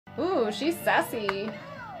Ooh, she's sassy.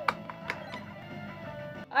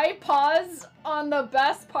 I paused on the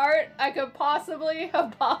best part I could possibly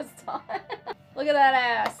have paused on. Look at that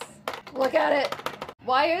ass. Look at it.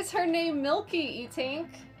 Why is her name Milky, E-Tank?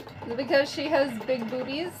 Is it because she has big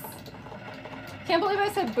boobies? Can't believe I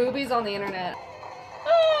said boobies on the internet.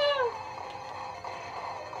 Ah!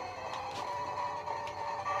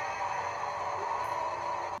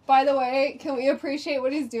 By the way, can we appreciate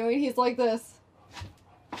what he's doing? He's like this.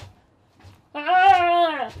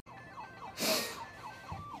 Ah!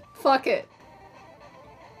 Fuck it.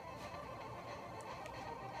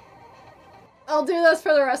 I'll do this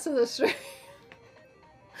for the rest of the stream.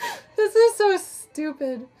 This is so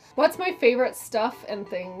stupid. What's my favorite stuff and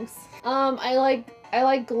things? I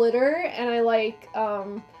like glitter, and I like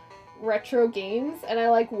retro games, and I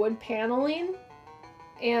like wood paneling,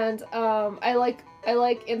 and I like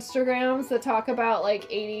Instagrams that talk about like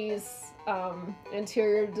 80s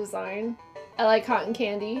interior design. I like cotton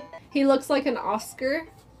candy. He looks like an Oscar.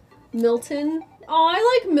 Milton. Oh,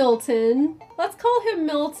 I like Milton. Let's call him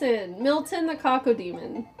Milton. Milton the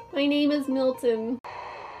Cocodemon. My name is Milton.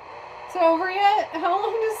 Is it over yet? How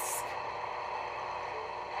long does...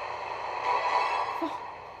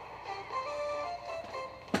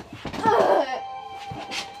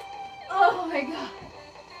 Oh my god.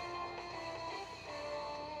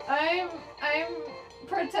 I'm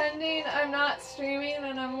pretending I'm not streaming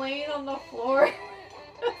and I'm laying on the floor.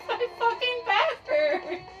 My fucking back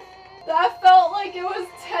hurts. That felt like it was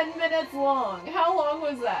 10 minutes long. How long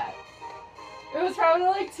was that? It was probably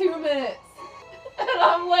like 2 minutes. And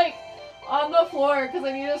I'm like on the floor because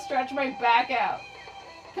I need to stretch my back out.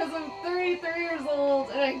 Because I'm 33 years old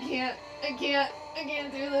and I can't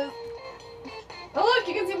do this. Oh look,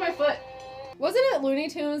 you can see my foot. Wasn't it Looney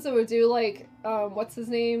Tunes that would do like, what's his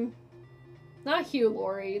name? Not Hugh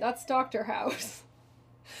Laurie, that's Dr. House.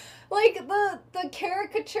 Like the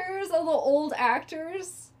caricatures of the old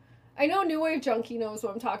actors. I know New Wave Junkie knows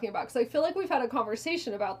what I'm talking about because I feel like we've had a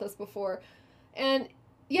conversation about this before. And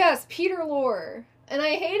yes, Peter Lorre. And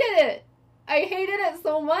I hated it. I hated it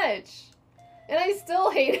so much. And I still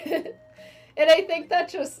hate it. And I think that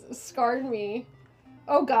just scarred me.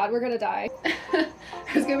 Oh god, we're gonna die.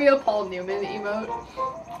 There's gonna be a Paul Newman emote.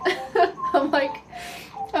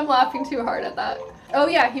 I'm laughing too hard at that. Oh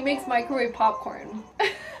yeah, he makes microwave popcorn.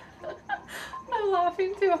 I'm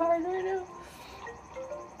laughing too hard right now.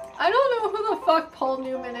 I don't know who the fuck Paul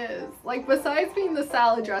Newman is. Like, besides being the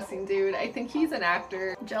salad dressing dude, I think he's an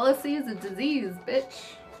actor. Jealousy is a disease,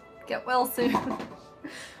 bitch. Get well soon.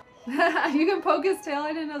 You can poke his tail,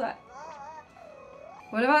 I didn't know that.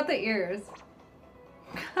 What about the ears?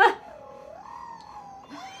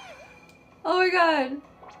 Oh my god.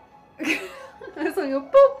 I just like a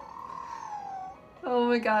boop. Oh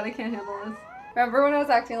my god, I can't handle this. Remember when I was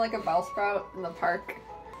acting like a Bellsprout in the park?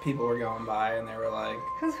 People were going by and they were like...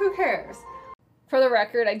 Because who cares? For the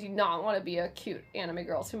record, I do not want to be a cute anime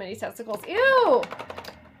girl. Too many testicles. Ew!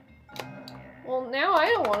 Well, now I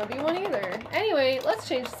don't want to be one either. Anyway, let's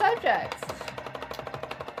change subjects.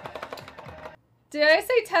 Did I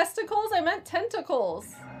say testicles? I meant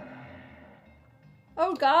tentacles.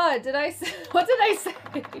 Oh god, did I say... What did I say?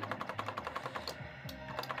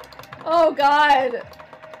 Oh god.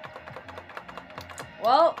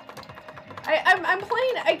 Well... I'm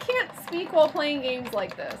playing, I can't speak while playing games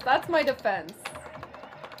like this. That's my defense.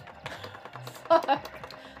 Fuck.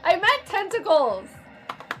 I meant tentacles.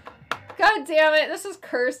 God damn it, this is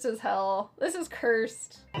cursed as hell. This is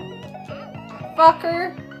cursed.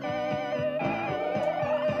 Fucker.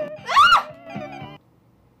 Ah!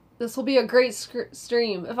 This will be a great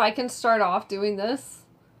stream. If I can start off doing this,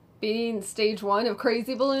 being stage 1 of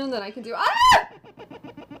Crazy Balloon, then I can do- Ah!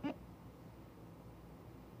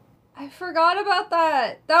 I forgot about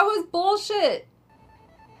that. That was bullshit.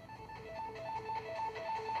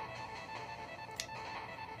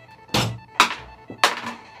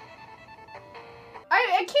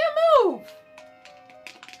 I can't move.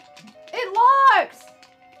 It locks.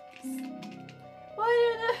 What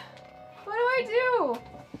do I do?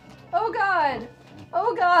 Oh god.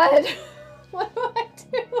 Oh god. What do I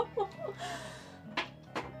do?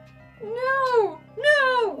 No.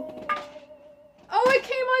 No. Oh, it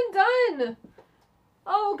came undone!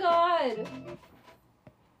 Oh god!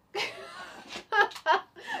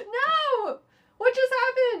 No! What just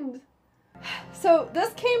happened? So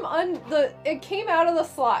this came it came out of the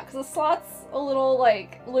slot because the slot's a little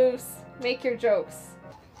like loose. Make your jokes.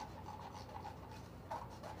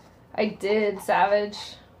 I did,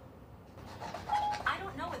 savage. I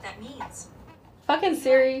don't know what that means. Fucking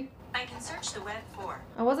Siri. I can search the web for.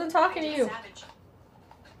 I wasn't talking to you. Savage.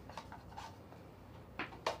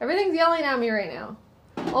 Everything's yelling at me right now.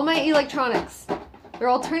 All my electronics. They're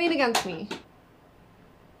all turning against me.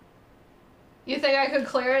 You think I could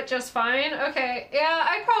clear it just fine? Okay, yeah,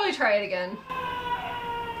 I'd probably try it again.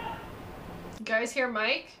 You guys hear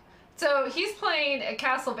Mike? So he's playing a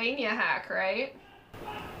Castlevania hack, right?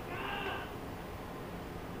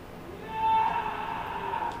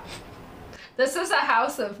 This is a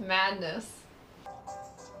house of madness.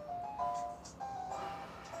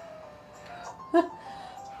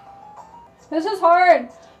 This is hard.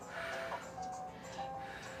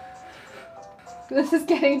 This is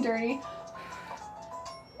getting dirty.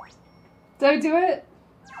 Did I do it?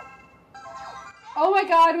 Oh my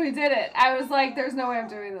god, we did it. I was like, there's no way I'm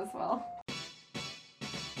doing this well.